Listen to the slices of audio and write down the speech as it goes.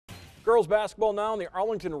girls basketball now, and the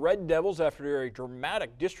Arlington Red Devils, after a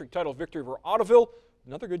dramatic district title victory over Ottoville,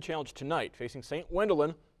 another good challenge tonight, facing St.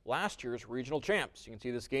 Wendelin, last year's regional champs. You can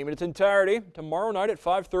see this game in its entirety tomorrow night at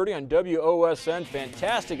 5:30 on WOSN.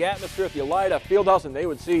 Fantastic atmosphere at the Elida Fieldhouse, and they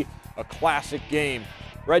would see a classic game.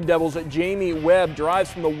 Red Devils at Jamie Webb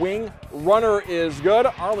drives from the wing. Runner is good.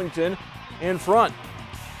 Arlington in front.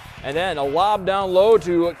 And then a lob down low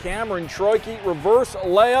to Cameron Troike. Reverse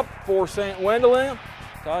layup for St. Wendelin.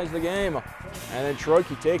 Ties the game. And then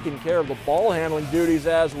Troike taking care of the ball handling duties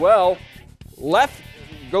as well. Left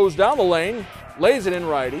goes down the lane. Lays it in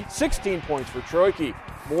righty. 16 points for Troike.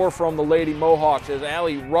 More from the Lady Mohawks as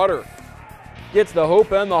Allie Rudder gets the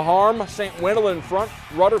hope and the harm. St. Wendelin in front.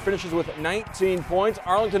 Rudder finishes with 19 points.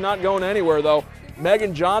 Arlington not going anywhere though.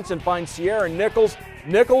 Megan Johnson finds Sierra Nichols.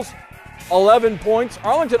 Nichols 11 points.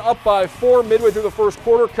 Arlington up by 4 midway through the first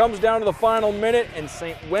quarter. Comes down to the final minute and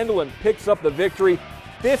St. Wendelin picks up the victory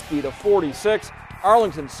 50-46.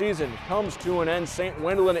 Arlington's season comes to an end. St.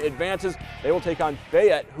 Wendelin advances. They will take on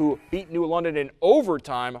Fayette, who beat New London in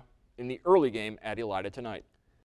overtime in the early game at Elida tonight.